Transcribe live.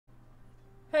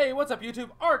Hey, what's up YouTube?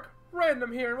 Ark Random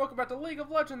here, and welcome back to League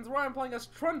of Legends, where I'm playing as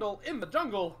Trundle in the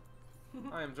jungle.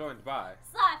 I am joined by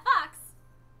Sly Fox.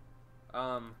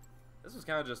 This was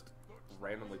kind of just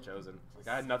randomly chosen. Like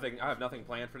I have nothing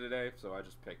planned for today, so I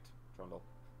just picked Trundle.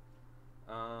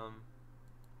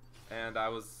 And I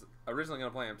was originally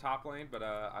gonna play him top lane, but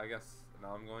I guess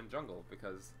now I'm going jungle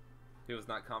because he was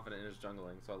not confident in his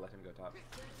jungling, so I let him go top.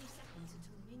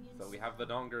 So we have the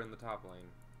Donger in the top lane.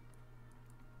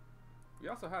 We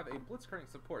also have a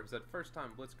Blitzcrank support. It's that first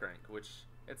time Blitzcrank, which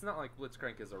it's not like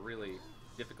Blitzcrank is a really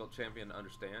difficult champion to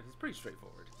understand. He's pretty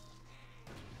straightforward.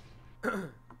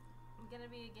 I'm gonna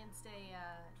be against a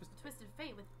Twisted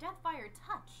Fate with Deathfire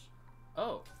Touch.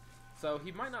 Oh, so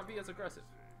he might not be as aggressive.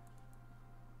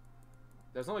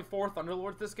 There's only 4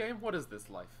 Thunderlords this game? What is this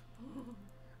life?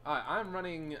 I'm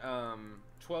running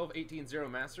 12-18-0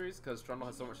 masteries because Trundle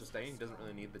has so much sustain. He doesn't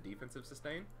really need the defensive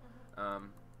sustain.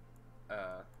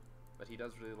 But he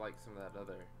does really like some of that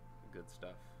other good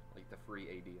stuff, like the free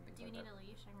AD and things like that. Do you need a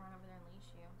leash? I can run over there and leash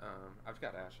you. I've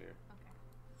got Ash here. Okay.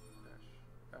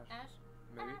 Ash? Ash?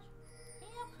 Maybe? Ash?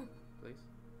 Yep. Please?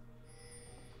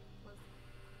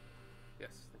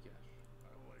 Yes, thank you, Ash.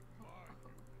 I like mine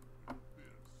with a bit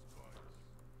of spice.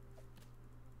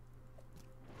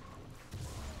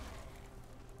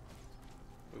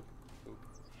 Oop, oop.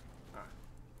 Alright.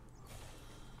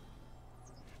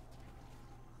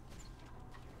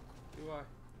 Do I?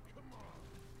 Come on,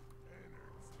 energy.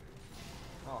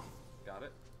 Oh, got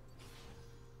it.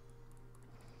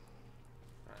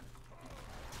 Alright.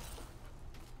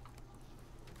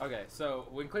 Okay, so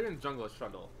when clearing the jungle as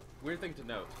Trundle, weird thing to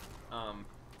note,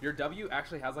 your W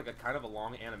actually has like a kind of a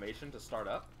long animation to start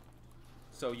up,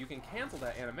 so you can cancel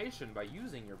that animation by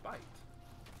using your bite.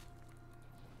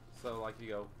 So like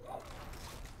you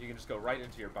can just go right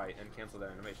into your bite and cancel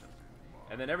that animation.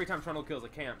 And then every time Trundle kills a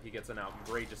camp, he gets an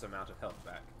outrageous amount of health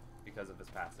back because of his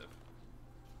passive.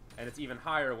 And it's even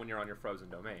higher when you're on your frozen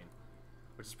domain,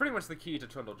 which is pretty much the key to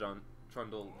Trundle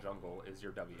jungle is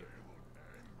your W.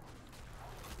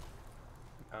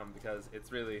 Because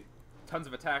it's really tons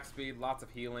of attack speed, lots of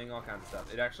healing, all kinds of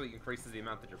stuff. It actually increases the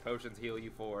amount that your potions heal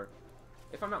you for,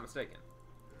 if I'm not mistaken.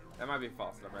 That might be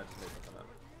false, I might just make something up.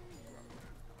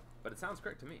 But it sounds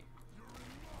correct to me.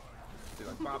 See,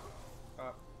 like, pop,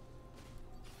 pop.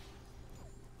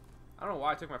 I don't know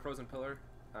why I took my frozen pillar.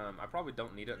 I probably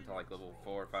don't need it until like level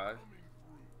 4 or 5.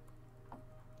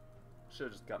 Should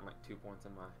have just gotten like 2 points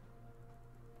in my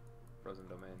frozen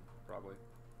domain, probably.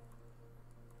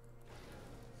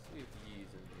 See if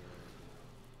Yee's in here.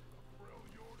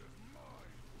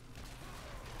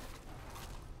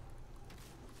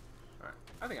 Alright,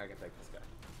 I think I can take this guy.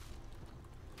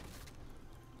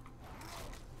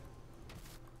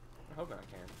 I'm hoping I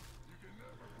can.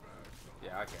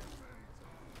 Yeah, I can.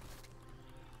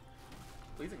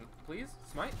 Please?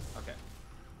 Smite? Okay.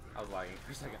 I was lagging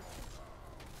for a second.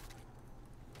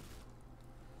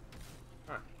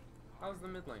 Alright. How's the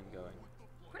mid lane going?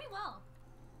 Pretty well.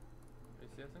 Are you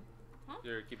CSing? Huh?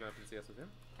 You're keeping up in CS with him?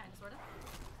 Kinda, sorta.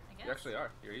 I guess. You actually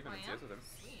are. You're even Oh, in yeah? CS with him.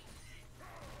 Sweet.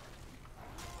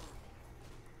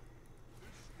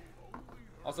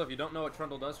 Also, if you don't know what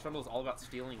Trundle does, Trundle is all about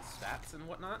stealing stats and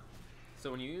whatnot. So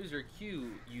when you use your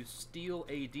Q, you steal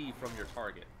AD from your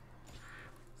target.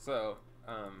 So,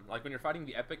 like when you're fighting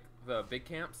the big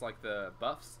camps, like the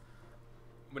buffs,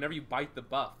 whenever you bite the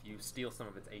buff, you steal some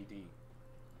of its AD.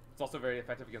 It's also very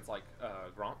effective against like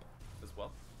Gromp as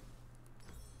well.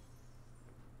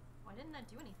 Why didn't that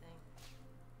do anything?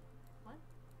 What?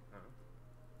 I don't know.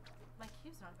 My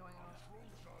Q's not going off.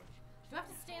 Do I have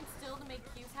to stand still to make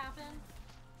Q's happen?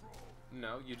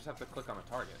 No, you just have to click on a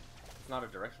target. It's not a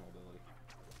directional ability.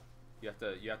 You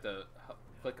have to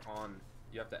click on.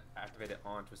 You have to activate it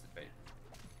on Twisted Fate,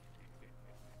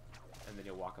 and then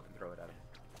you'll walk up and throw it at him.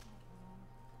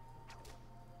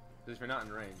 Because if you're not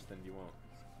in range, then you won't.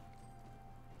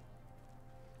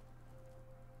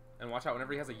 And watch out,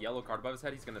 whenever he has a yellow card above his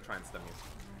head, he's gonna try and stun you.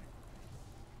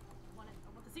 I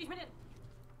want the siege minute.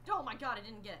 Oh my god, I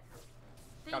didn't get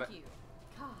it. Got Thank it. you.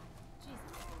 God, Jesus.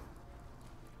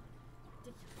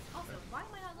 Ridiculous. Also, why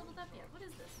am I not leveled up yet? What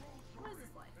is this? What is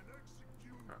this like?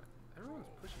 Alright, everyone's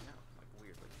pushing out like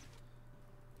weirdly.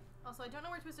 Also, I don't know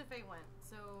where Twisted Fate went,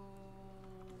 so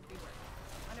beware.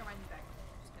 Oh, never mind, he's back.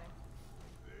 Just kidding.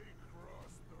 They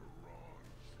crossed the wrong.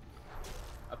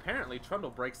 Apparently,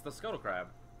 Trundle breaks the Scuttle Crab.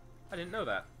 I didn't know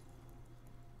that.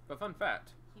 But fun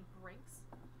fact, He breaks?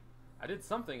 I did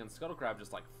something and Scuttle Crab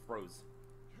just like froze.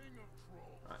 King of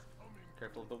trolls Alright, coming.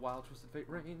 careful of the wild Twisted Fate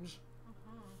range.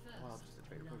 Mm-hmm. Wild Twisted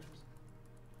Fate approaches.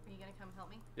 Are you gonna come help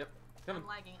me? Yep, coming. I'm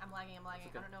lagging.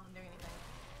 Okay. I don't know if I'm doing anything.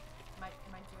 Am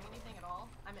I doing anything at all?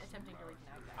 I'm attempting to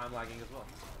reconnect. I'm lagging as well.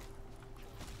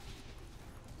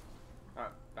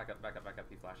 Alright, back up, back up, back up.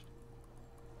 He flashed.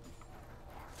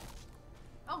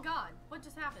 Oh god, what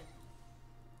just happened?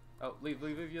 Oh, leave,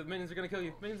 leave, leave. The minions are gonna kill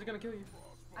you. Minions are gonna kill you.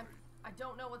 I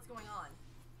don't know what's going on.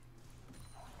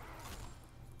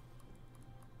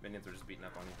 Minions are just beating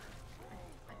up on you.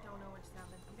 I don't know what just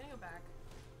happened. I'm gonna go back,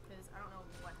 because I don't know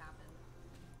what happened.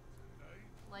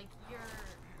 Like, you're...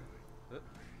 I'm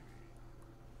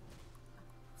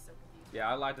so confused. Yeah,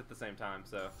 I lied at the same time,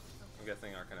 so I'm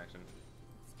guessing our connection.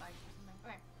 Spiked or something.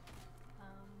 Okay.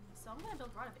 So I'm gonna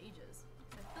build Rod of Ages.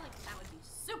 So I feel like that would be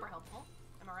super helpful.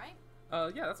 Am I right?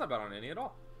 Yeah, that's not bad on Annie at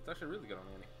all. It's actually really good on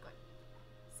Annie. Good.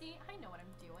 See, I know what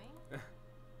I'm doing.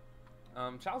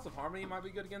 Chalice of Harmony might be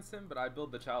good against him, but I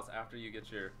build the Chalice after you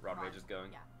get your Rod of Ages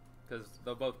going. Yeah. Because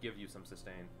they'll both give you some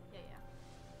sustain. Yeah,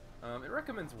 yeah. It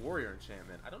recommends Warrior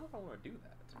Enchantment. I don't know if I want to do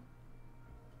that.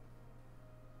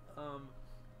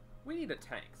 We need a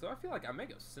tank, so I feel like I may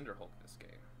go Cinderhulk this game.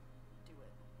 Do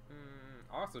it.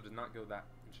 I also did not go that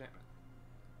enchantment.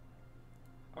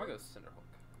 I want to go Cinderhulk.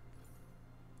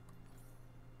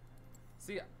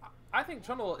 See, I think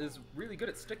Trundle is really good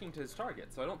at sticking to his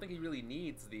target, so I don't think he really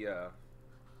needs the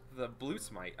blue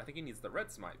smite. I think he needs the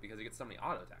red smite because he gets so many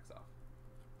auto attacks off.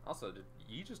 Also, did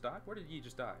Yi just die? Where did Yi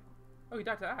just die? Oh, he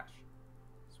died to Ash.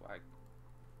 Swag.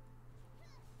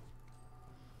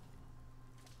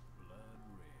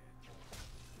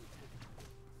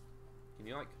 Can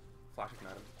you, like, flash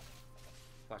ignite him?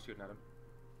 Flash you ignite him?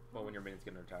 Well, when your minions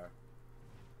get in a tower.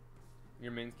 When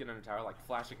your minions get in a tower, like,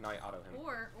 flash ignite auto him.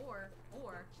 Or,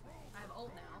 I have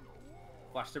ult now.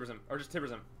 Flash Tibbers him. Or just Tibbers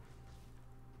him.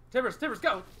 Tibbers, Tibbers,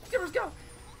 go! Tibbers, go!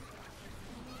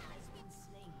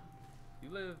 You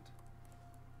lived.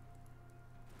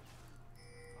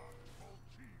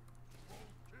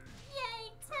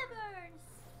 Yay, Tibbers!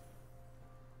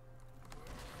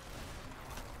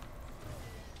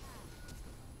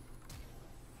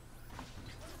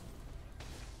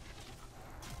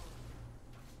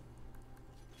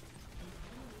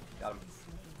 Got him.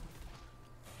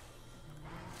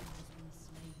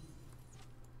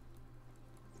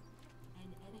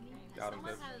 Got him,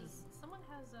 Someone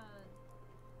has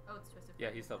oh, it's Twisted Fate. Yeah,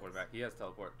 he's teleported back. He has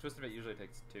teleport. Twisted Fate usually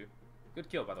takes 2. Good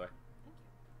kill, by the way.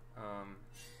 Thank you.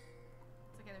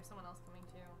 It's okay, there's someone else coming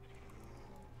too.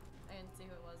 I didn't see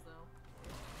who it was though.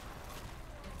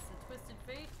 It's a Twisted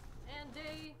Fate and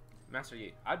a... Master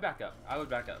Yi. I'd back up. I would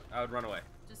back up. I would run away.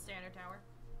 Just standard tower.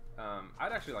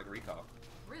 I'd actually like recall.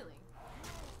 Really?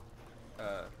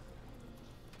 Is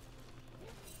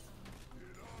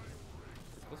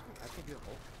Blitzcrank actually do a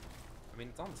ult? I mean,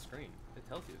 it's on the screen. It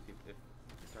tells you if your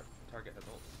target has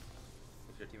ult.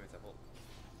 If your teammates have ult.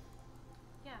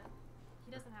 Yeah.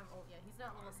 He doesn't have ult yet. He's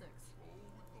not level 6.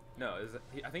 No,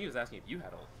 I think he was asking if you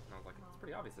had ult. And I was like, it's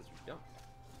pretty obvious that you don't.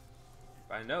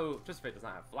 But I know Twisted Fate does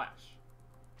not have flash.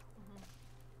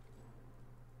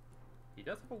 He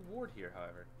does have a ward here,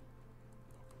 however.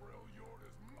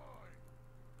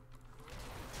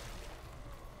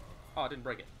 Oh, I didn't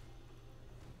break it.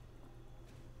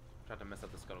 Tried to mess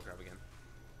up the scuttle grab again.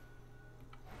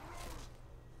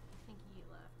 I think he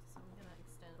left, so I'm gonna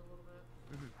extend a little bit.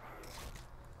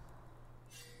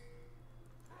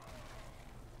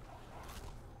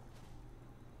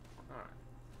 Alright.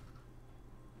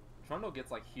 Trundle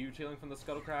gets like huge healing from the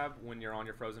scuttle crab when you're on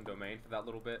your frozen domain for that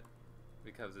little bit.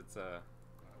 Because it's it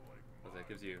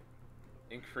gives you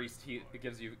increased it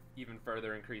gives you even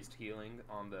further increased healing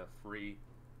on the free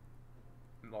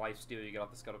lifesteal you get off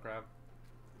the scuttle crab.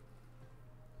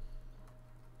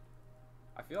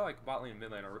 I feel like bot lane and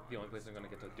mid lane are the only place I'm going to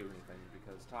get to do anything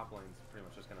because top lane's pretty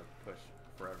much just going to push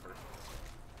forever.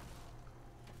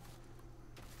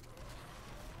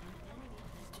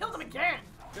 Killed him again!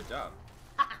 Good job.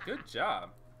 Good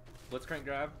job. Blitzcrank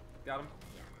grab. Got him.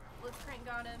 Yeah. Blitzcrank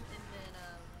got him, and then,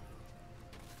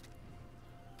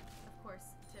 of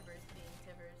course, Tibbers being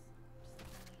Tibbers.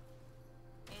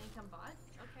 Annie come bot?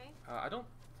 Okay. I don't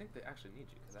think they actually need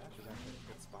you because Ash is actually a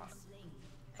good spot.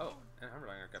 Oh, and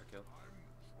Hammerlanger got a kill.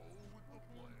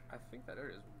 I think that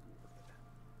area is warded.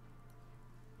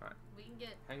 Alright. We can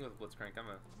get... Hang with Blitzcrank.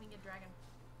 We can get Dragon.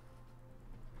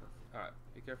 Alright,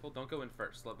 be careful. Don't go in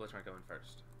first. Let Blitzcrank go in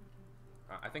first.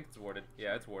 I think it's warded.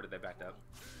 Yeah, it's warded. They backed up.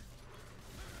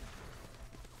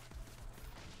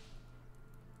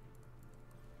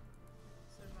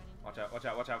 So do I need to... Watch out, watch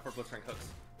out, watch out for Blitzcrank hooks.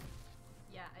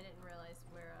 Yeah, I didn't realize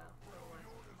where it was.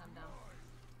 I'm down.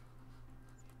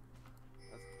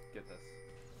 Let's get this.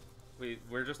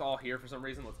 We're just all here for some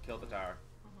reason. Let's kill the tower.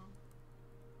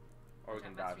 Or we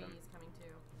can dive him. Is coming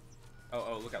too.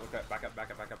 Oh, look out, look out. Back up, back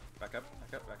up, back up, back up,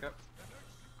 back up, back up.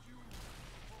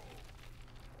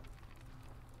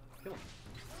 Kill him.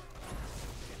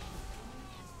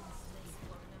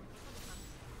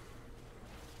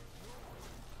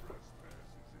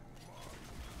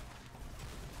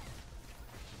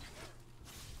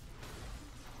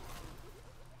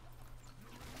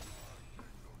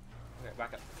 Okay,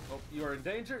 back up. Oh, you are in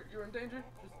danger. You're in danger.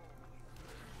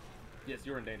 Yes,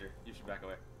 you're in danger. You should back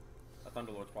away. A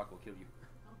Thunderlord's block will kill you.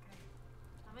 Okay.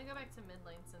 I'm gonna go back to mid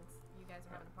lane since you guys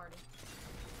are having a party.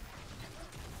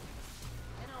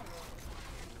 And I'll roll.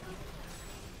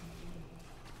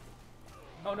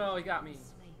 Oh no, he got me.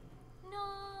 No.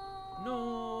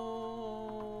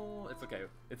 No. It's okay.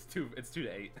 It's 2 to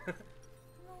 8. No.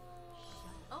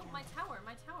 Oh, my tower,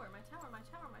 my tower, my tower, my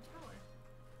tower, my tower.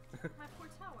 My poor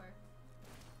tower.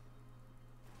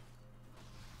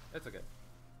 It's okay.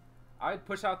 I'd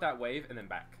push out that wave and then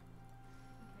back.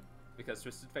 Okay. Because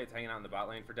Twisted Fate's hanging out in the bot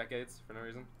lane for decades for no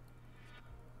reason.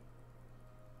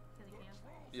 Because he can.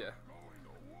 Yeah.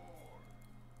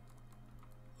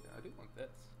 Yeah, I do want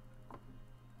this.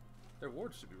 Their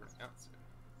wards should be running out soon.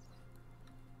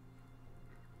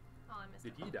 Oh, I missed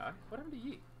Did it. Yi die? What happened to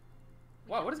Yi?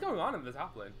 Wow, what is going on in the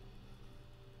top lane?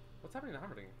 What's happening to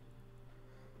Heimerdinger?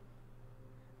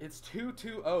 It's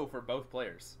 2-2-0 for both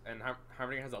players, and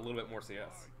Heimerdinger has a little bit more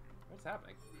CS. What's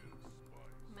happening?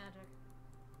 Magic.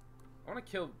 I want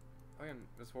to kill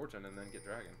Misfortune and then get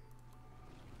Dragon.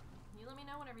 You let me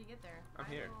know whenever you get there. I'm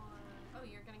here. Oh,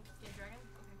 you're gonna get Dragon?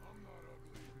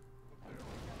 Okay.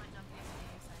 That might not be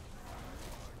exciting.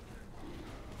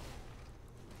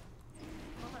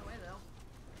 I'm on my way though.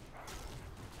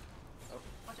 Oh.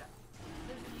 Watch out.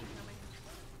 There's a Yi coming.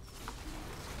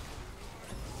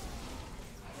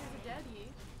 There's a dead Yi.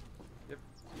 Yep.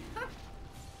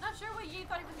 Not sure what Yi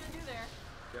thought he was gonna do there.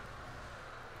 Yep.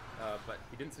 But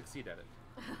he didn't succeed at it.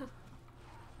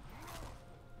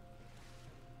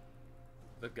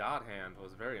 The God Hand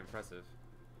was very impressive.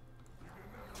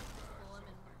 Pull him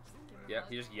and give him a Yep,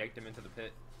 hug. he just yanked him into the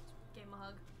pit. Gave him a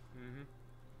hug. Mm-hmm.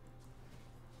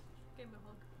 Gave him a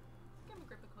hug. Gave him a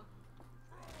grip hug.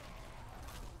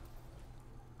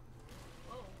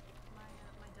 Whoa, my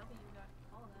W got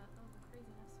all of that. That was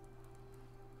craziness.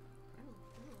 Ooh,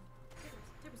 ooh.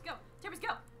 Tibbers, go! Tibbers,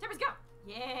 go! Tibbers, go!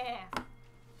 Yeah!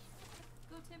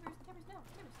 Go, Tibbers, Tibbers, no!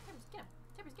 Tibbers, Tibbers, get him!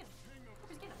 Tibbers, get him!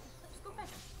 Tibbers, get him! Just go fetch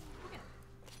him! Go get him!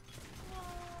 No!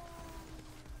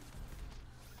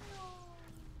 No!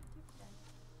 Tibbers died.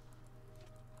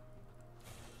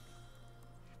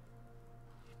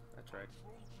 That's right.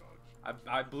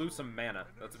 I blew some mana.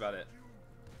 That's about it.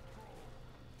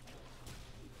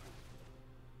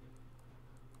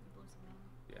 You blew some mana.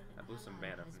 Yeah, I blew some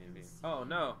mana from the enemy. Oh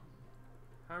no!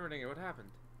 Heimerdinger, what happened?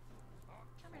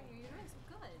 Heimerdinger, you're doing so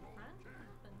good, friend.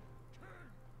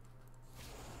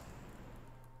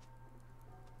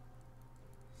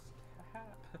 What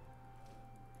happened?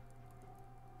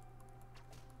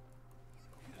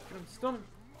 Get him, stun him!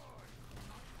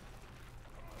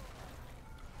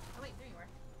 Oh wait, there you are.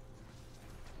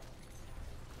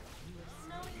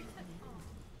 No, you took. Oh.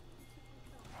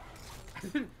 I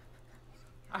didn't.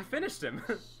 I finished him. It's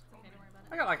okay, don't worry about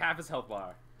I it. got like half his health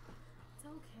bar. It's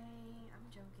okay. I'm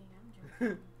joking. I'm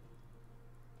joking.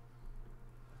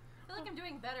 I feel like I'm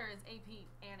doing better as AP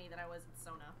Annie than I was at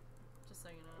Sona. Just so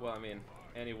you know. Well, I mean,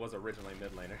 Annie was originally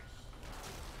mid laner.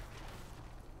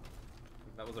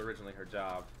 That was originally her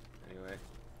job, anyway.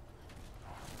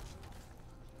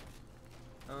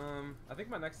 I think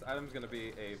my next item is going to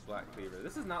be a Black Cleaver.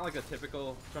 This is not like a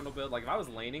typical Trundle build. Like, if I was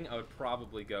laning, I would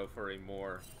probably go for a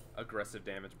more aggressive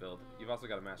damage build. You've also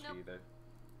got a Master Yi there.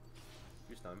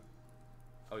 You're stunned.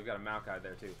 Oh, you've got a Maokai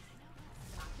there, too.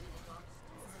 Not gonna end well.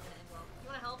 This isn't gonna end well. You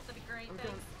wanna help? That'd be great. I'm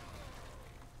Thanks.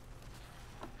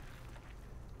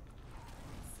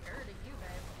 Scared of you,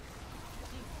 babe.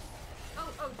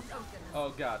 Oh, goodness. Oh,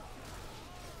 God.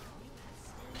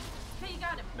 Okay, you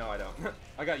got him. No, I don't.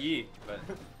 I got Yi, but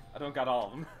I don't got all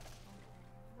of them.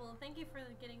 Well, thank you for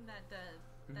getting that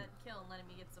that kill and letting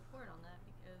me get support on that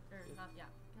because, or not, yeah,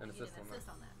 An letting me assist get on an assist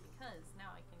on that because now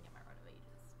I can get my Rite of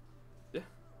Ages. Yeah.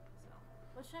 So,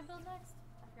 what should I build next?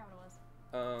 I forgot what it was.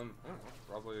 I don't know,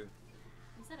 probably.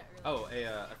 You said it earlier. Oh,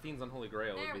 a Fiend's Unholy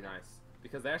Grail There would we be go. nice.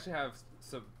 Because they actually have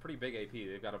some pretty big AP.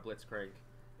 They've got a Blitzcrank,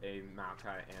 a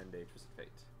Maokai, and a Twisted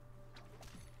Fate.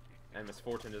 And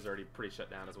Misfortune is already pretty shut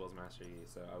down as well as Master Yi,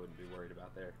 so I wouldn't be worried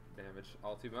about their damage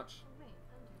all too much. Oh, wait,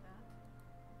 don't do that.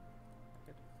 I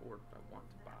can't afford what I want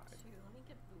to buy. Too. Let me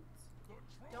get boots.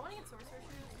 Do I want to get sorcerer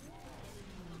shoes?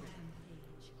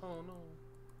 Oh no.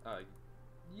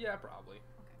 Yeah, probably.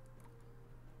 Okay.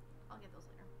 I'll get those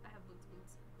later. I have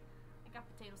boots. I got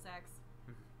potato sacks.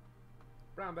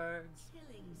 Brown bags.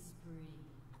 Killing spree.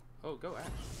 Oh, go Ash.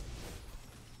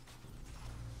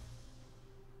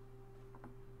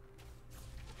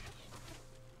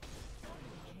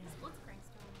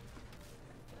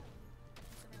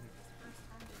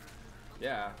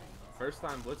 Yeah, first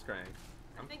time Blitzcrank.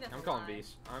 I think that's I'm a calling lie.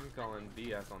 I'm calling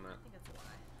BS on that. I think that's a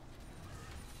lie.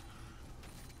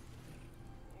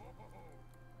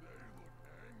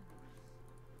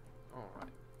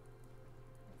 Alright.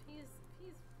 If he's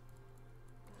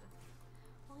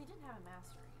well, he didn't have a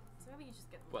mastery, so maybe he's just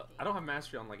getting Well, lucky. I don't have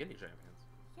mastery on like any champions.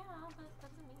 Yeah, but that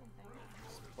doesn't mean anything.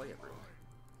 Just play everyone.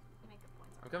 You make good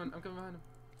points. I'm coming behind him.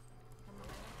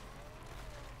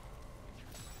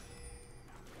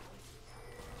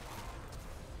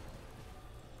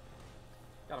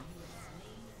 Got him.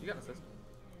 You got an assist.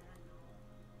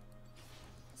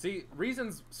 See,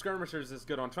 reasons skirmishers is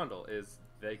good on Trundle is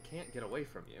they can't get away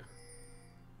from you.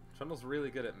 Trundle's really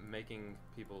good at making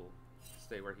people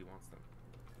stay where he wants them.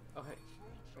 Oh, hey.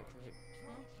 Hey.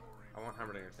 I want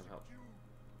Hammerdinger to come help.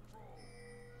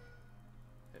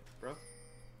 Hey, bro.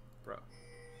 Bro.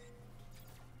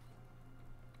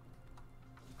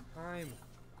 Time.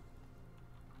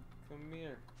 Come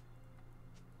here.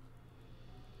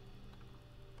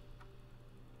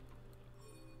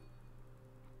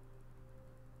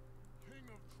 King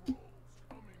of Trolls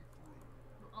coming through.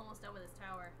 I'm almost done with this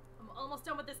tower. I'm almost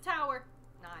done with this tower.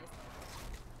 Nice.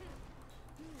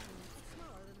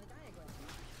 Smaller than the diagram.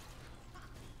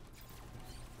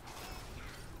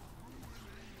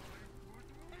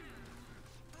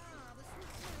 Ah, the sweet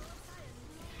smell of science.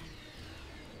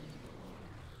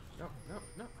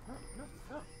 No.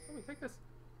 Let me take this.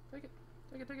 Take it.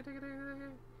 Take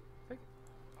it.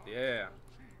 Yeah.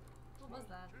 What was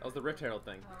that? That was the Rift Herald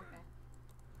thing. Oh, okay.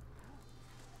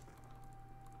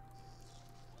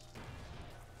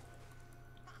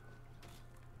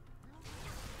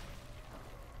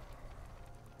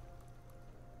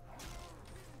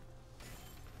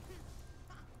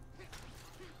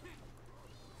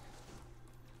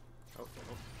 Oh.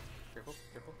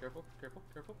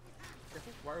 Careful.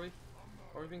 Why are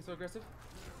we being so aggressive?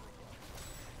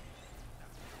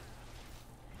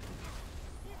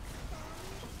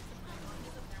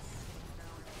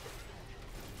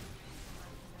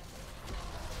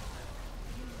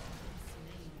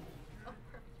 Oh,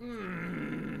 perfect.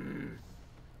 I'm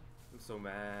so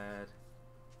mad.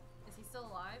 Is he still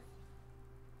alive?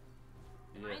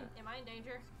 Yeah. Am I in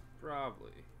danger?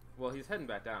 Probably. Well, he's heading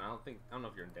back down. I don't know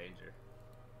if you're in danger.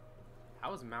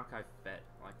 How was Maokai fed?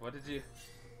 Like, what did you...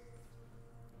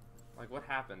 Like, what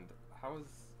happened? How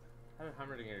did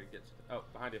Heimerdinger get... Oh,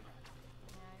 behind you.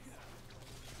 Nice.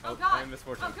 Oh, Oh god! and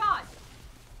Misfortune. Oh god!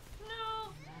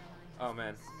 No! Oh,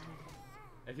 man.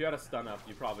 If you had a stun up,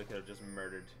 you probably could have just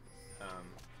murdered...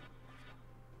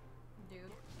 Dude.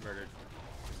 Murdered...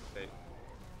 Fate.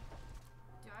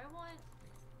 Do I want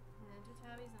ninja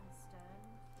tabbies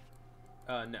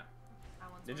instead? No. I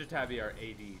want Ninja sword Tabby are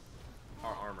AD...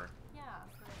 Are armor. Yeah,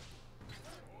 but...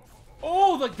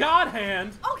 Oh, the God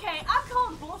Hand! Okay, I'm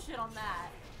calling bullshit on that.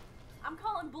 I'm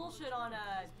calling bullshit on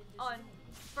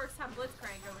first time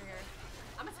Blitzcrank over here.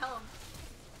 I'm gonna tell him.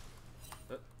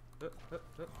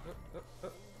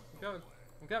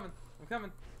 I'm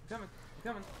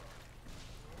coming.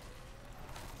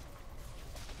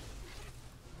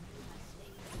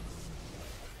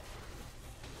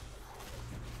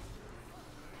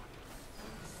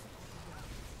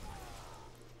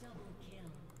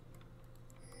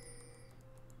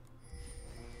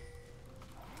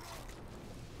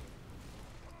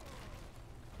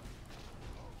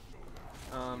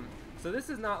 So this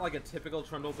is not like a typical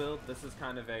Trundle build. This is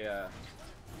kind of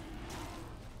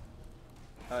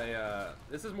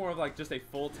this is more of like just a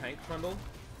full tank Trundle,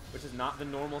 which is not the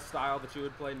normal style that you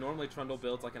would play. Normally Trundle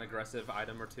builds like an aggressive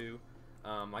item or two.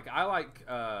 Like I like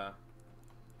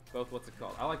both, what's it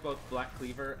called? I like both Black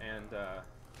Cleaver and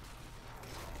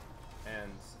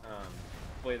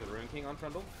Blade of the Rune King on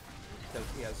Trundle, because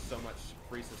he has so much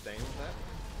free sustain with that.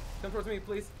 Come towards me,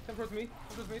 please. Come towards me.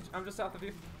 I'm just south of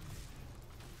you.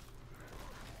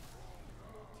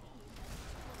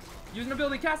 Use an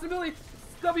ability, cast an ability.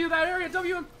 W that area,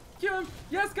 W him, kill him.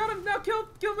 Yes, got him. Now kill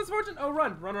Misfortune. Oh,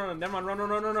 run. Never mind, run.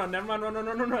 Never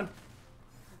mind, run.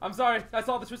 I'm sorry, I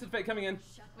saw the Twisted Fate coming in.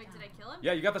 Wait, did I kill him?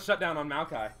 Yeah, you got the shutdown on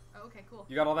Maokai. Oh, okay, cool.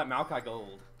 You got all that Maokai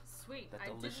gold. Sweet. That I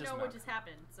didn't delicious know what Maokai. just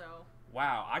happened, so...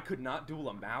 Wow, I could not duel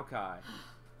a Maokai.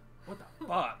 What the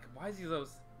fuck? Why is he so...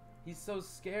 He's so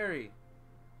scary.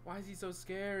 Why is he so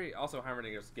scary? Also,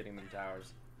 Heimerdinger's getting them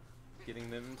towers.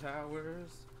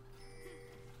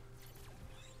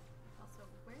 Also,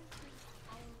 where's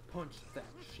the... Punch that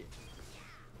shit.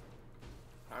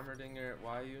 Heimerdinger,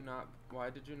 why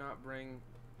did you not bring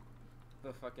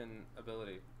the fucking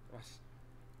ability? What?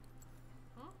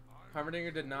 Huh?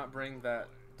 Heimerdinger did not bring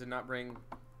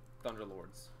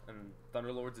Thunderlords. And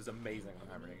Thunderlords is amazing on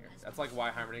Heimerdinger. That's like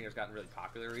why Heimerdinger's gotten really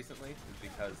popular recently, is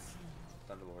because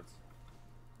Thunderlords.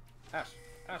 Ash!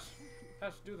 Ash!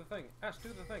 Ash, do the thing! Ash, do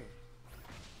the thing!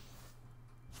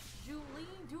 Julie,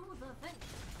 do the thing.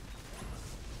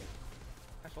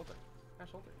 Ash, hold it. Ash,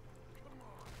 hold it.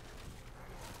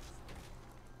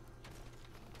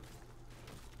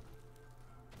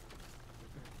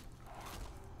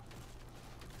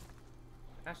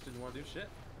 Ash didn't want to do shit.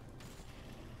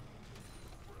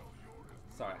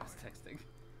 Sorry, I was texting.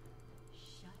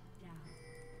 Shut down.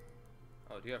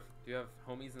 Oh, do you have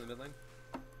homies in the mid lane?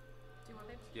 Do what,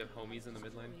 babe? Do you have homies in the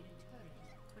mid lane?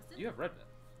 Twisted? You have red buff.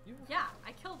 You have Yeah,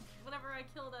 I killed, whenever I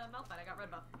killed Malphite, I got red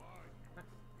buff.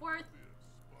 Worth.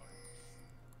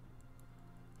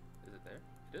 Is it there?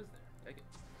 It is there. Take it.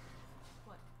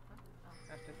 What? Huh?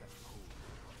 Oh. Ash, take that.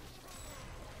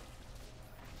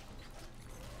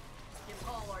 Give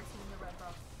all our team the red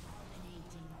buff.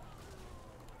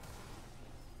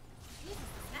 Jesus,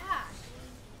 Ash!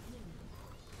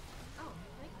 Oh,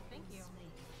 thank you.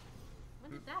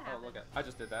 When did that happen? Oh, look at. I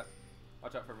just did that.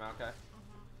 Watch out for Maokai.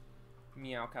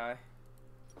 Meowkai.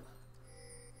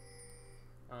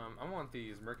 I want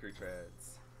these Mercury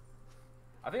Treads.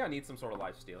 I think I need some sort of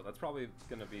lifesteal. That's probably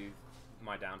gonna be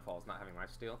my downfall, is not having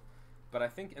lifesteal. But I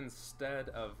think instead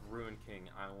of Ruin King,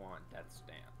 I want Death's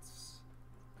Dance,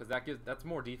 because that's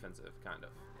more defensive, kind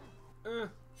of.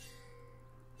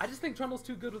 I just think Trundle's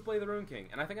too good with Blade of the Ruin King,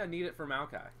 and I think I need it for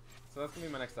Maokai. So that's gonna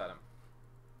be my next item.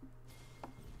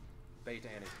 Bait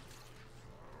Annie.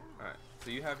 Alright,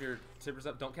 so you have your Tibbers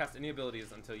up. Don't cast any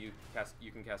abilities until you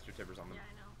can cast your Tibbers on them. Yeah,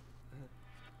 I know.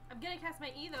 I'm gonna cast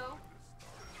my E though.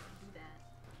 Do that.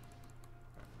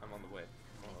 I'm on the way.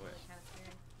 I'm on the way. Kind of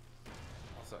scary.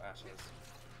 Also, Ash has. Is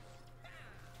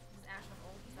Ash of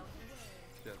old? Is that what it is?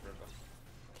 She has red buff.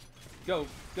 Go,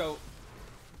 go,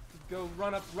 go!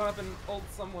 Run up and ult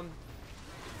someone.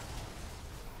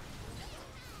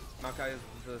 Maokai is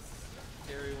the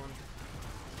scary one.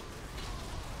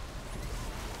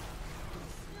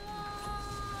 No!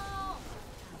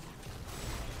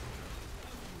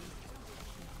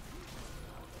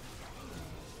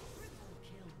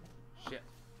 Shit.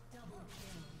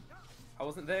 I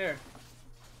wasn't there.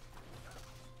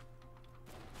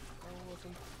 I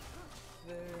wasn't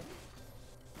there.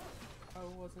 I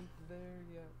wasn't there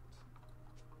yet.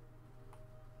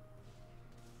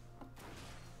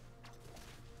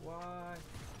 Why?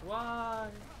 Why?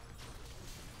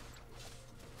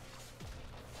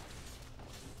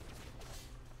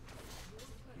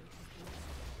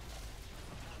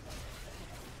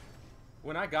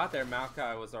 When I got there,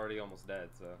 Maokai was already almost dead,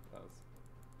 so that was...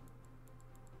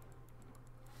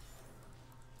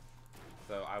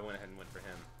 So I went ahead and went for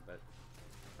him, but...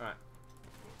 Alright.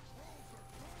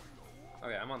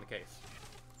 Okay, I'm on the case.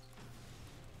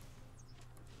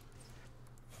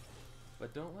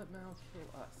 But don't let Mao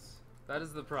kill us. That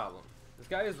is the problem. This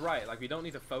guy is right. Like, we don't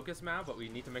need to focus Mao, but we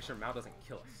need to make sure Mao doesn't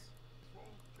kill us. Where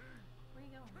are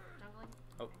you going? Jungling?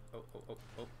 Oh, oh, oh, oh,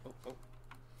 oh, oh, oh.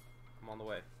 I'm on the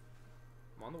way.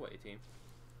 I'm on the way, team.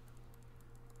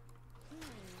 It's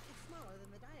smaller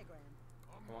than the diagram.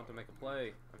 I want to make a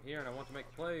play. I'm here and I want to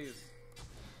make plays.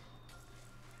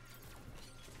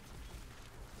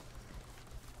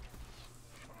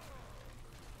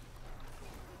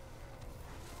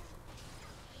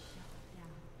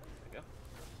 There you go.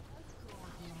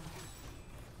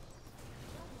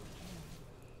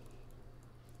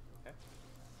 Okay.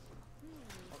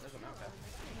 Oh, there's a Maokai.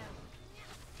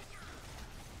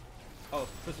 Oh,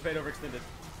 Participate overextended.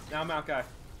 Now Maokai.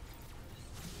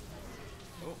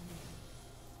 Oh.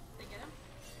 They get him?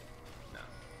 No.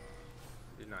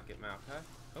 Did not get Maokai.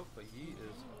 Oh, but he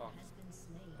is off.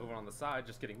 Over on the side,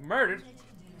 just getting murdered.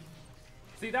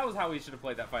 See, that was how we should have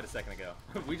played that fight a second ago.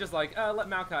 We just like, let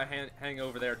Maokai hang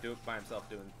over there, do it by himself,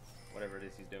 doing whatever it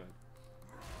is he's doing.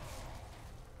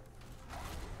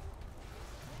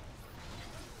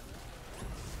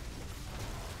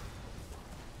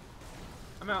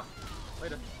 I'm out.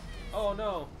 Later. Oh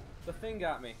no, the thing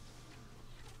got me.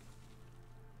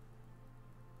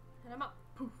 And I'm up.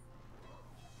 Poof.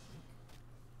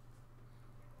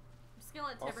 I'm just gonna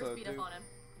let Tibbers Also, beat dude- up on him.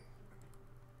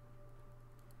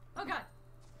 Oh god!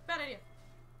 Bad idea.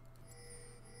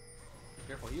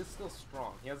 Careful, he is still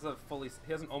strong. He has an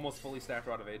almost fully stacked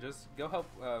Rod of Ages. Go help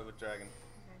with Dragon.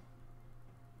 Okay.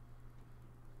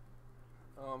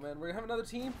 Oh man, we're gonna have another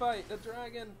team fight. The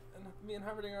Dragon and me and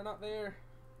Heimerdinger are not there.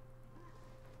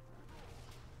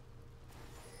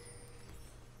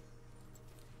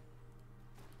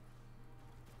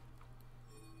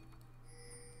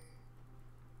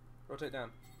 Rotate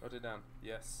down. Rotate down.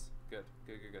 Yes. Good.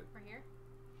 Good. Good. Good. Right here?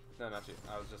 No, not you.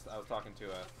 I was talking to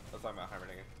I was talking about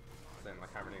Heimerdinger. Saying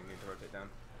like Heimerdinger needs to rotate down.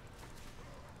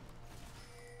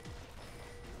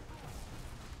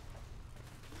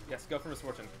 Yes, go for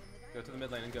Misfortune. Go to the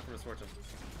mid lane and go for Misfortune.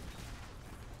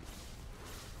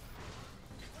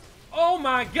 Oh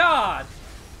my god!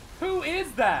 Who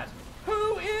is that?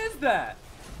 Who is that?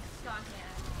 Gone hand.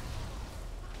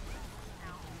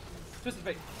 Ow. Twisted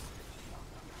Fate.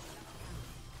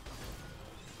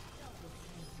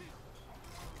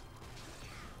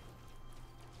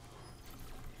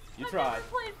 You I've tried. never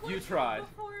played You Blitzcrank tried.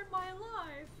 before in my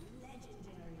life.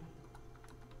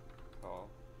 Call.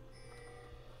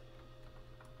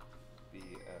 BS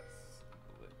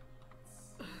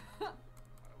Blitz. I like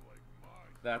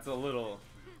mine. That's a little.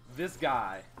 This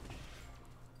guy.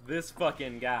 This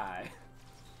fucking guy. Alright,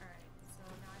 so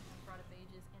now I have Rod of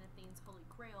Ages and Athene's Holy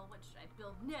Grail. What should I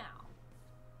build now?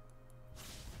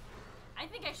 I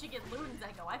think I should get Loon's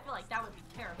Echo. I feel like that would be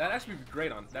terrible. That actually be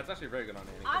great on. That's actually very good on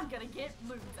Annie. I'm gonna get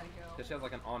Loon's Echo. Because she has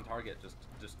like an on target just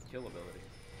kill ability.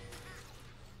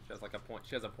 She has like a point.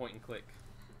 She has a point and click.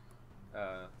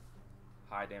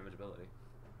 High damage ability.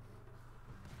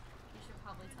 You should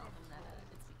probably tell them that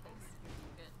it's because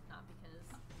you're good, not because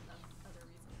of other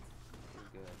reasons. She's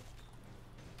good.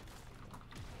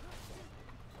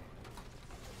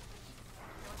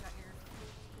 Watch out your.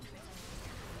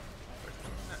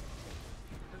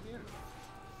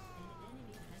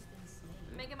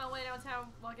 Making my way downtown,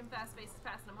 walking fast, faces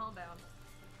past, and I'm homebound.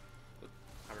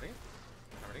 Harmony?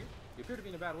 Harmony? You appear to be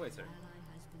in a bad way, sir.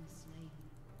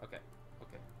 Okay.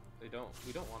 Okay. We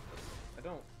don't want this. I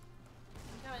don't.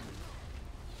 I'm coming.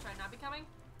 Try not becoming.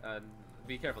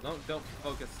 Be careful. Don't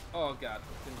focus. Oh god.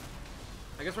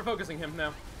 I guess we're focusing him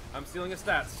now. I'm stealing his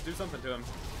stats. Do something to him.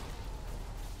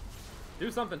 Do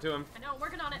something to him. I know,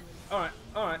 working on it. Alright,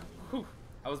 alright. Whew.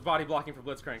 I was body blocking for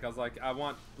Blitzcrank. I was like, I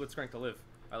want Blitzcrank to live.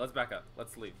 Alright, let's back up.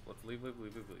 Let's leave. Let's leave.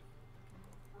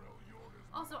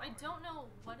 Also, I don't know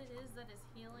what it is that is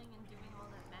healing and doing all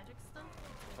that magic stuff.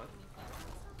 What? Can you heal and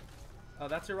stuff?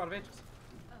 That's your Rod of Ages.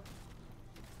 Oh.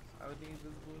 I would need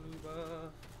this blue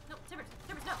buff. No, Tibbers,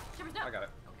 no! Tibbers, no! I got it.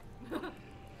 Okay.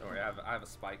 Don't worry, I have a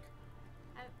spike.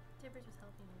 Tibbers was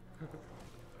helping me though.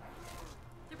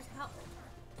 Tibbers, come help.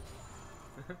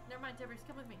 Never mind, Tibbers,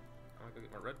 come with me. I'm gonna go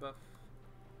get my red buff.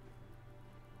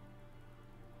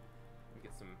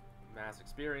 Get some mass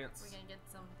experience. We're gonna get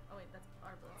some. Oh wait, that's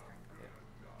our Blitzcrank. Yeah.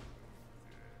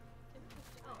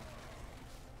 Oh.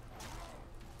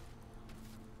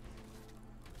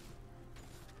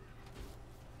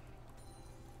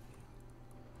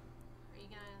 Are you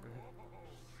gonna rotate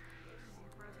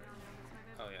on over this way,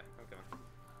 babe? Oh yeah, okay.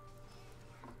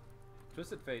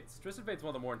 Twisted Fates. Twisted Fate's one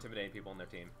of the more intimidating people on their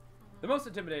team. The most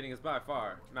intimidating is by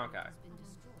far Maokai.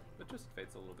 But Twisted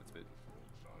Fate's a little bit spooky.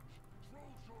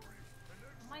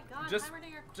 Oh my god, Just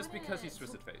Heimerdinger because he's quit.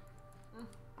 Twisted Fate.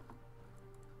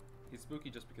 He's spooky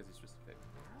just because he's Twisted Fate.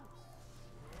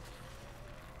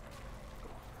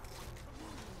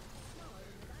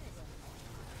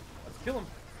 Let's kill him.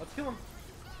 Let's kill him.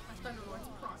 My Thunderlord's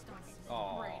crossed on me.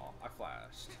 Great. Oh, I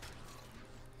flashed.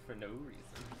 For no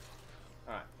reason.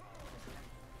 Alright.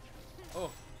 Oh.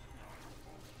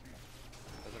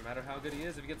 Doesn't matter how good he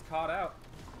is if he gets caught out.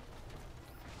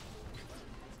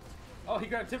 Oh, he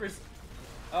grabbed Tibbers.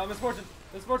 Misfortune.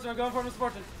 Misfortune, I'm going for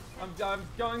Misfortune. I'm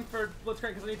going for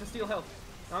Blitzcrank because I need to steal health.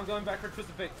 Now I'm going back for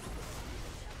Twisted Fate.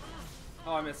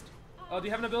 Oh, I missed. Oh, do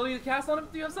you have an ability to cast on him?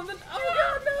 Do you have something? Oh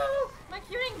god, no! My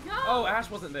Q didn't go! Oh, Ash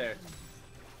wasn't there.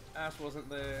 Ash wasn't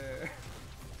there.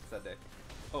 Sad day.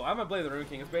 Oh, I'm gonna play the Rune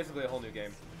King. It's basically a whole new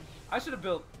game. I should have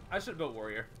built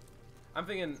Warrior. I'm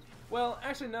thinking, well,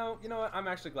 actually no. You know what? I'm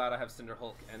actually glad I have Cinder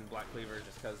Hulk and Black Cleaver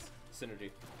just because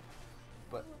synergy.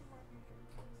 But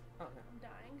oh, I'm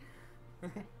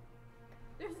dying.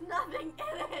 There's nothing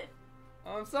in it!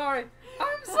 oh, I'm sorry.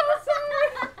 I'm so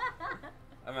sorry.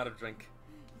 I'm out of drink.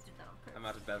 You did that on purpose. I'm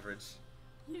out of beverage.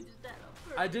 You did that on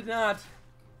purpose. I did not.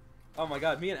 Oh my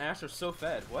god, me and Ash are so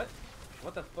fed. What?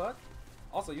 What the fuck?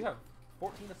 Also, you have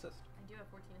 14 assists. I do have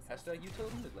 14 assists. Hashtag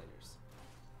utility mid laners.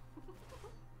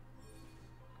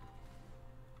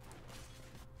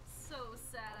 So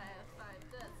sad I have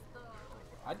 5 deaths though.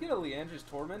 I'd get a Leandra's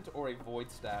Torment or a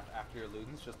Void Staff after your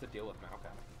Ludens just to deal with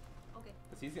Maokai. Okay,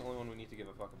 Because he's the only one we need to give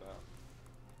a fuck about.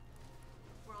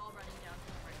 we're all running down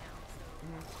to him right now, so.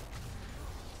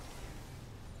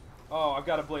 Oh, I've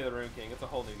got to play the Rune King. It's a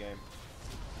whole new game.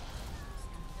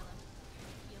 Kill him.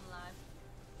 Keep him alive.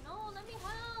 No, let me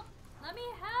help! Let me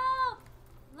help!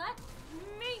 Let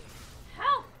me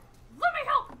help! Let me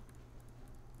help!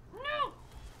 No!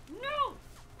 No!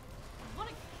 I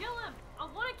wanna kill him! I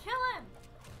wanna kill him!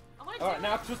 I wanna Alright, do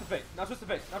now it! Twisted Fate. Now Twisted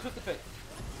Fate. Now Twisted Fate.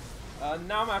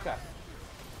 Now Maokai.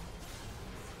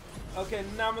 Okay,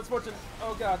 now Misfortune.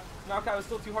 Oh god. Maokai was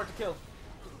still too hard to kill.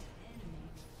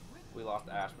 We lost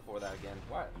Ashe before that again.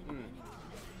 What?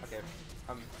 Okay,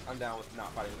 I'm down with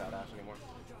not fighting without Ashe anymore.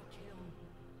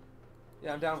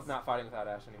 Yeah, I'm down with not fighting without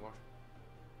Ashe anymore.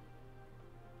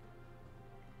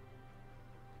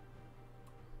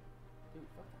 Dude,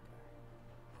 fuck that guy.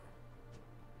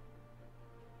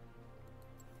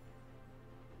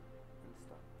 And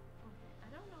stuff. Okay, I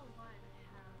don't know why I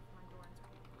have my Gorns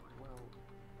anymore. Well,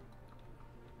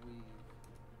 we've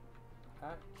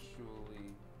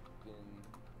actually been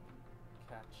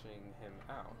catching him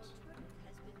out.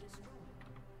 Has been destroyed.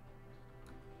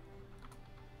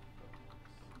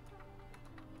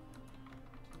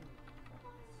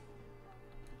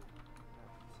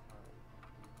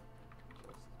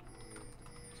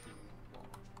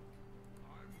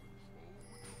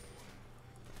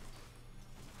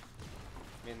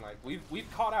 I mean, like,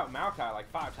 we've caught out Maokai like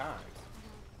 5 times,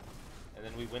 and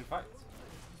then we win fights.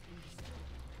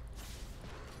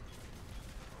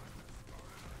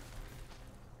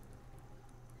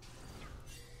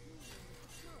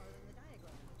 Smaller than the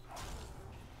diagram.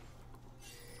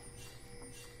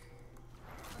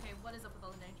 Okay, what is up with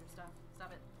all the danger stuff?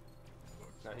 Stop it.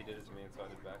 No, he did it to me, and so I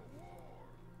did it back.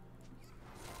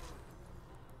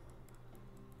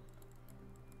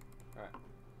 Alright.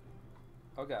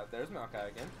 Oh god, there's Maokai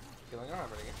again. Killing our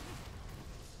armor again.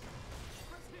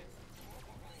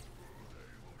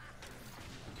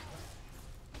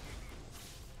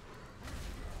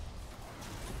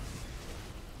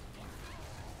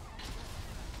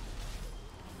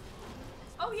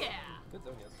 Oh yeah! Good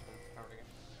zone, yes. Armor again.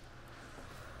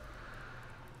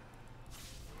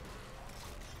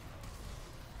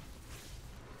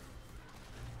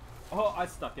 Oh, I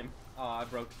stuck him. I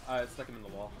stuck him in the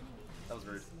wall. That was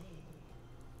rude.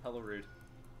 Hella rude.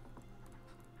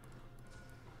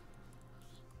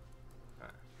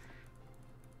 Alright.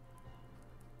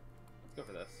 Let's go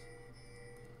for this.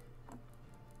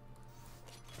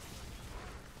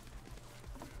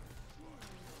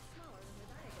 Smaller than the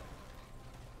diagram.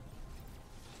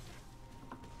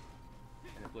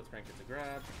 And if Blitzcrank gets a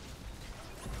grab.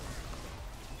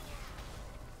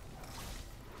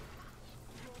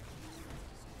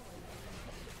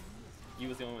 He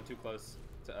was the only one too close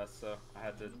to us, so I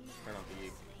had to turn off the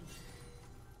Yeet.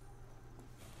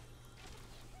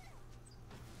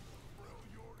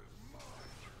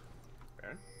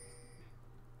 Baron?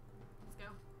 Let's go.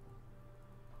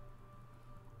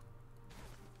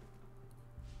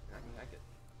 I can hack it.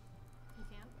 You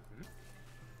can?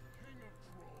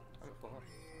 I'm at full health.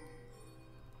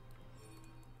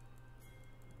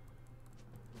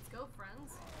 Let's go,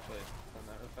 friends. Wait, done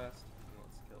that real fast. And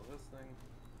let's kill this thing.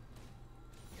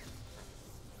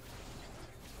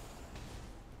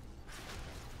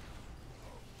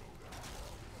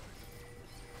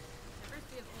 First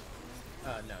we have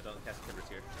ult. No, don't cast Tibbers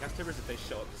here. Cast Tibbers if they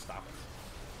show up to stop us.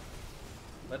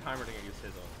 Let Heimerdinger use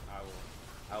his ult.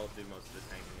 I will do most of the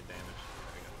tanking and damage.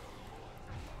 There we go.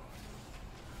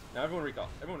 Now everyone recall.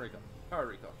 Everyone recall. Power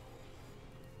recall.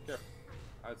 Careful.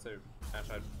 I'd say, Ash,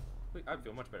 I'd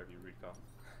feel much better if you recall.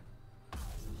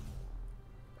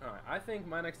 Alright, I think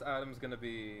my next item is gonna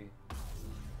be... I'm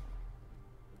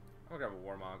gonna grab a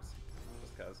Warmogs.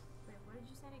 Just cause. Wait, what did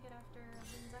you say to get after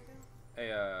Zinzaku?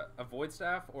 A Void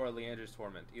Staff or a Leander's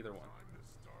Torment, either one.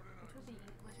 Which would be better?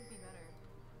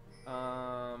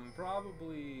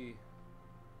 Probably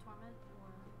Torment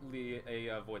or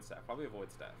a Void Staff. Probably a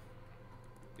Void Staff.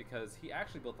 Because he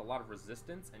actually built a lot of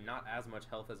resistance and not as much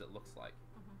health as it looks like.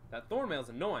 That Thornmail's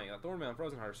annoying. That Thornmail and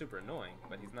Frozen Heart are super annoying,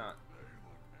 but he's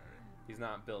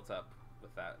not built up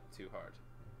with that too hard.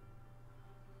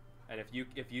 And if you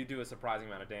do a surprising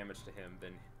amount of damage to him,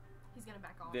 then he's gonna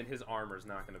back off. Then his armor's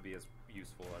not gonna be as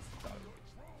useful as he thought it would be.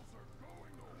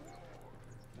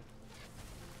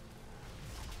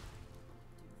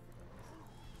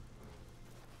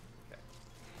 Okay.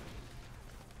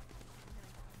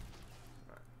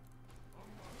 Alright.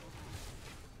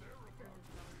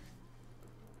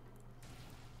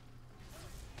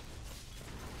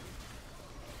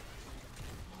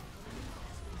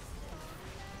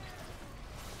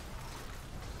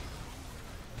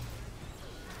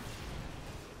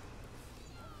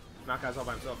 Maokai's all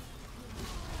by himself.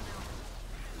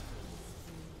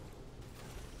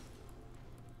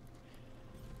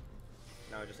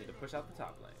 Now I just need to push out the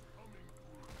top lane.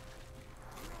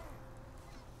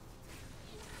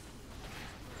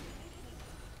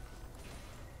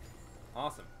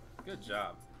 Awesome. Good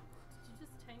job. Did you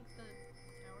just tank the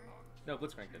tower? No,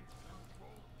 Blitzcrank did.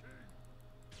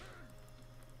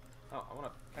 Oh, I want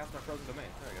to cast my Frozen Domain.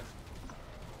 There we go.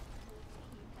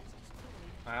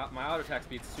 My auto attack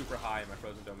speed's super high in my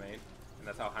Frozen Domain, and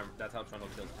that's how Trundle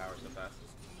kills power so fast.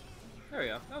 There we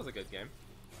go. That was a good game.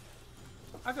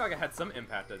 I feel like I had some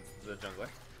impact as the jungler.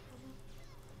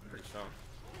 Pretty strong.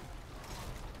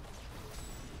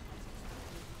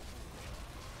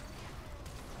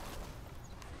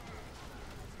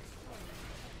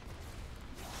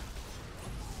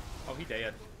 Oh, he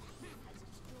dead.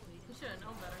 You should have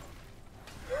known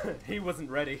better. He wasn't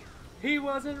ready. He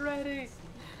wasn't ready.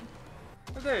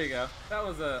 But there you go. That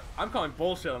was a. I'm calling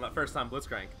bullshit on that first time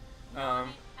Blitzcrank. I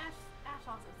mean, Ash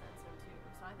also said so too,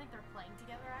 so I think they're playing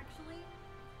together actually.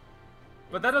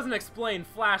 But that doesn't explain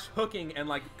Flash hooking and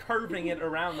like curving it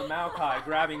around the Maokai,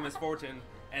 grabbing Miss Fortune,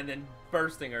 and then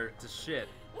bursting her to shit.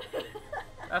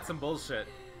 That's some bullshit.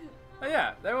 But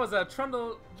yeah, there was a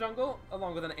Trundle jungle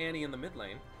along with an Annie in the mid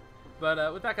lane.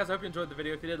 But with that, guys, I hope you enjoyed the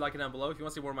video. If you did, like it down below. If you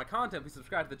want to see more of my content, please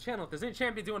subscribe to the channel. If there's any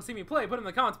champions you want to see me play, put them in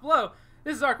the comments below.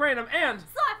 This is Arc Random and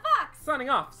Sly Fox! signing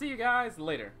off. See you guys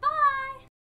later. Bye!